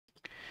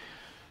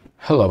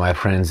Hello my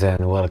friends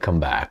and welcome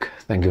back.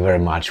 Thank you very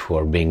much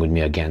for being with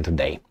me again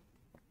today.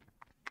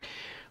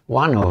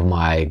 One of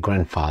my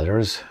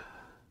grandfathers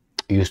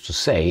used to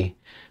say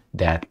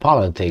that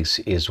politics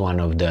is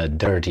one of the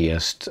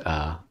dirtiest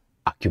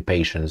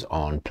occupations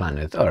on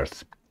planet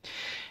Earth.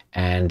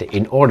 And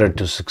in order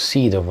to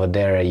succeed over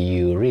there,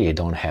 you really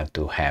don't have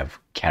to have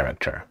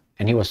character.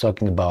 And he was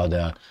talking about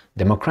a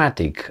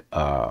democratic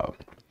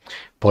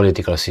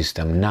political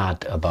system,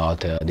 not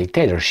about a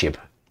dictatorship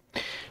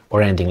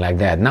or anything like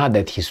that. Not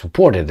that he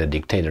supported the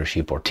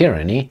dictatorship or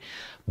tyranny,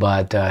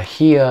 but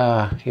he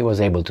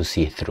was able to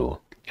see through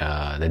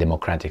the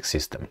democratic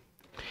system.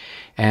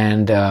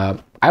 And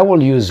I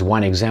will use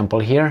one example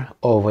here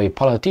of a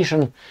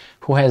politician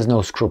who has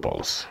no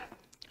scruples,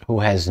 who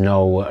has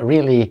no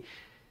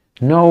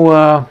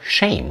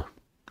shame,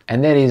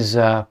 and that is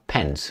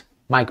Pence,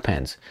 Mike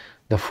Pence,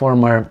 the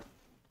former,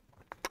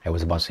 I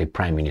was about to say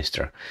Prime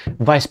Minister,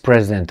 Vice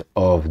President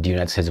of the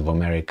United States of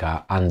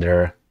America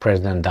under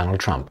President Donald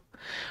Trump.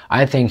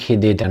 I think he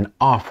did an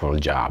awful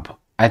job.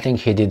 I think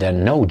he did a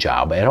no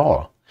job at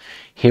all.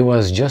 He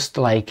was just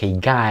like a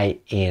guy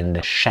in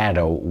the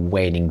shadow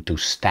waiting to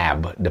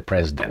stab the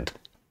president.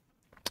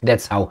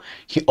 That's how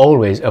he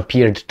always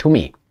appeared to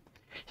me.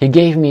 He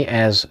gave me,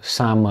 as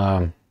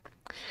some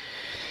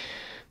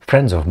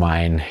friends of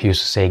mine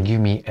used to say,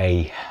 give me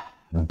a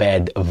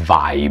bad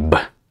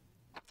vibe.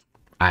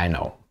 I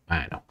know.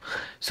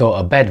 So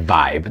a bad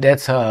vibe,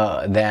 that's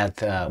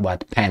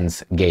what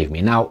Pence gave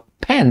me. Now,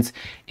 Pence,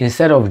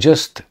 instead of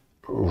just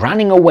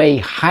running away,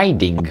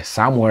 hiding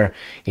somewhere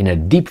in a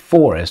deep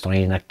forest or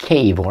in a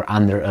cave or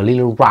under a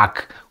little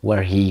rock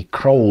where he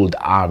crawled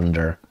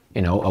under,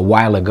 a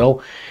while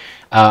ago,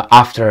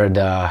 after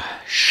the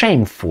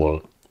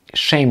shameful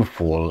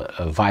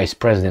vice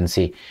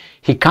presidency,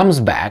 he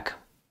comes back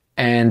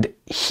and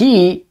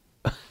he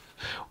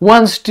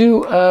wants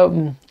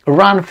to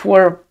run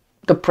for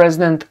the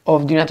President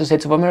of the United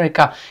States of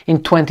America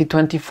in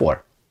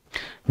 2024.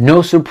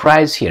 No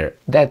surprise here.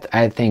 That,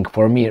 I think,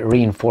 for me,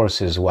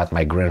 reinforces what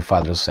my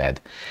grandfather said.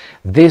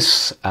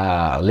 This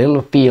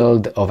little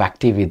field of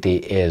activity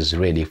is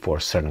really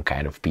for certain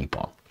kind of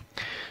people.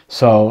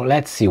 So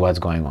let's see what's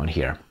going on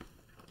here.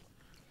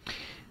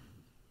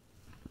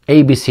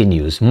 ABC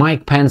News.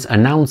 Mike Pence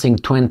announcing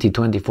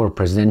 2024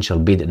 presidential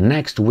bid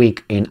next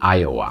week in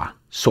Iowa.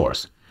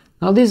 Source.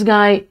 Now this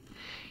guy,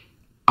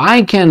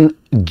 I can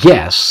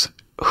guess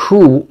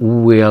who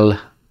will, in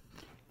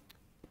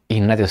the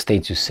United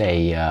States you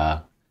say,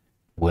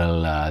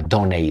 will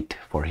donate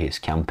for his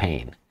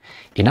campaign.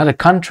 In other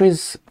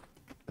countries,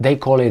 they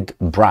call it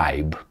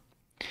bribe.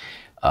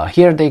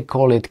 Here they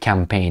call it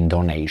campaign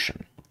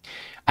donation.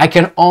 I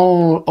can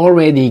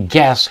already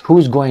guess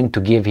who's going to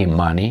give him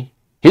money.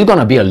 He's going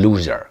to be a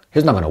loser.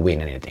 He's not going to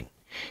win anything.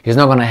 He's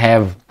not going to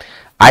have,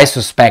 I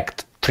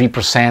suspect,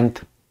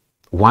 3%,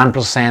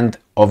 1%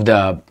 of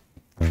the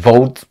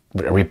vote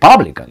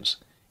Republicans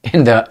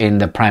in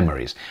the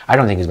primaries. I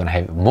don't think he's going to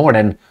have more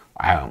than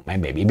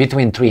maybe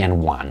between 3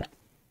 and 1,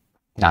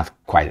 not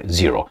quite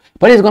 0.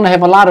 But he's going to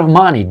have a lot of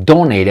money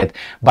donated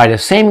by the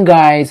same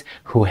guys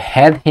who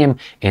had him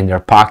in their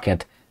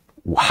pocket.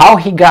 How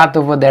he got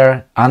over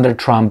there under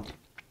Trump,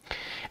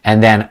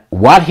 and then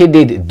what he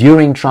did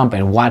during Trump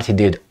and what he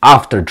did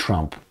after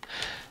Trump.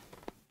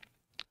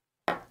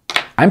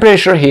 I'm pretty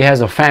sure he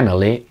has a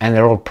family and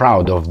they're all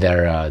proud of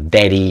their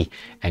daddy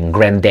and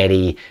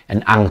granddaddy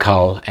and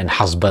uncle and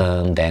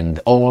husband and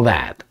all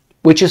that,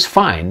 which is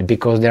fine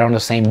because they're on the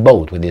same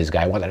boat with this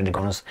guy. What are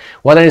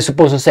they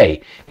supposed to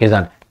say? They're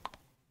not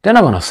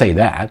going to say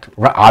that.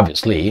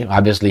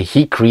 Obviously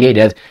he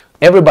created,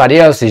 everybody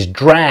else is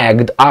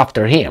dragged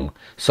after him.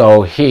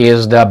 So he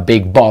is the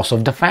big boss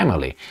of the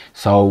family.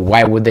 So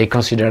why would they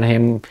consider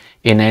him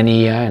in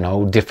any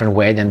different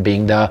way than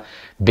being the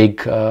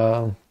big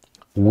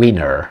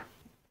winner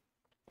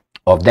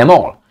of them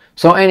all?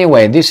 So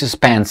anyway, this is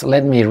Pence.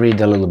 Let me read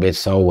a little bit.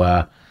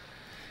 So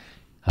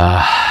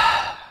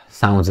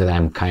sounds that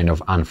I'm kind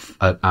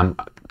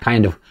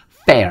of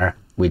fair,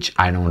 which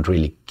I don't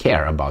really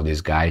care about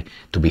this guy,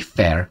 to be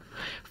fair.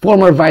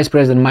 Former Vice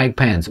President Mike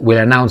Pence will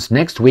announce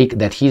next week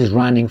that he's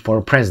running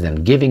for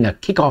president, giving a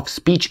kickoff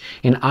speech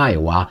in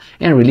Iowa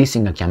and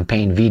releasing a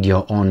campaign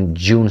video on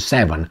June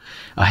 7,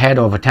 ahead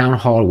of a town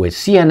hall with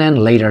CNN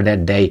later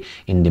that day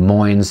in Des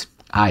Moines,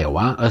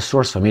 Iowa, a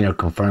source familiar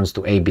confirms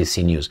to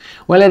ABC News.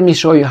 Well, let me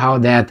show you how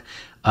that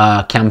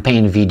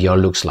campaign video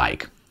looks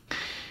like.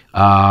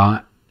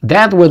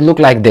 That would look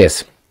like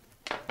this.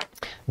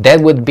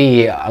 That would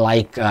be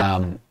like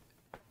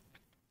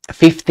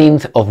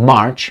 15th of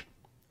March,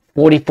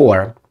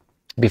 44,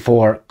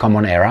 before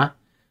Common Era,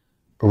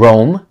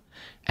 Rome,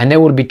 and there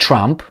would be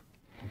Trump.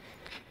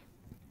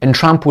 And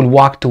Trump will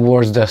walk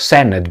towards the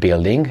Senate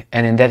building,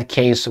 and in that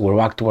case will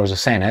walk towards the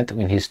Senate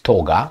in his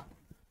toga,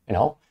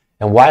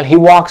 and while he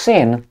walks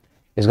in,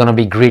 he's going to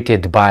be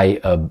greeted by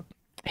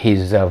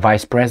his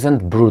vice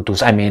president,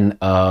 Brutus,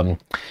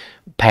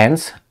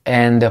 Pence,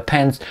 and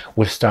Pence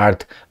will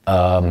start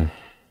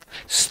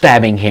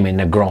stabbing him in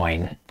the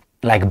groin,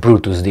 like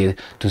Brutus did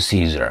to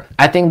Caesar.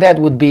 I think that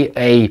would be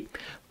a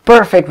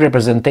perfect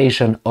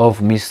representation of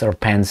Mr.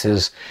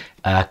 Pence's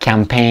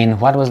campaign.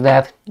 What was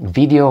that?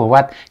 Video?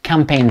 What?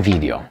 Campaign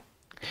video.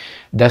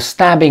 The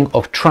stabbing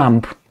of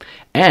Trump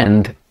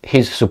and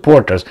his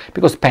supporters,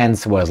 because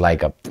Pence was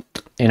like a,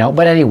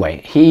 but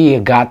anyway, he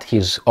got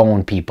his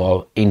own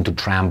people into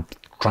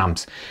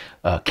Trump's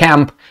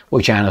camp,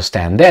 which I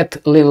understand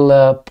that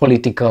little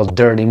political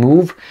dirty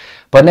move,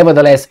 but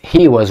nevertheless,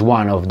 he was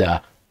one of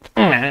the,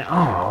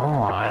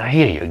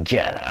 here you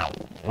get.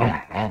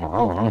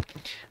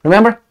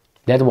 Remember?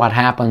 That's what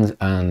happens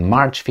on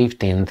March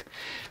 15th,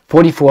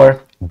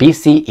 44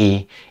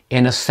 BCE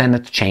in a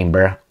Senate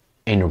chamber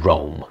in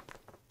Rome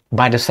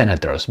by the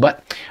senators.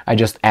 But I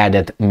just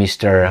added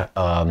Mr.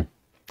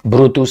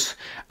 Brutus,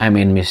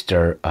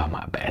 Mr.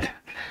 My bad,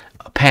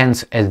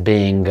 Pence as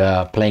being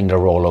playing the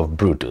role of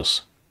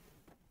Brutus.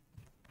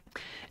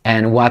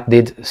 And what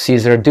did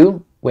Caesar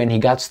do when he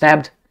got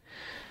stabbed?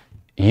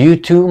 You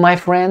too, my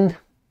friend?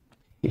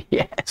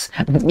 Yes,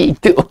 me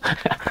too.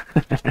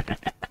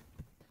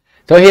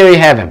 So here you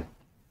have him.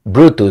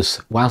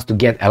 Brutus wants to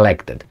get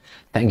elected.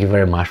 Thank you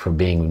very much for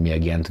being with me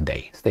again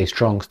today. Stay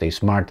strong, stay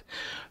smart,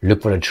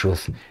 look for the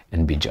truth,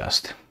 and be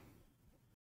just.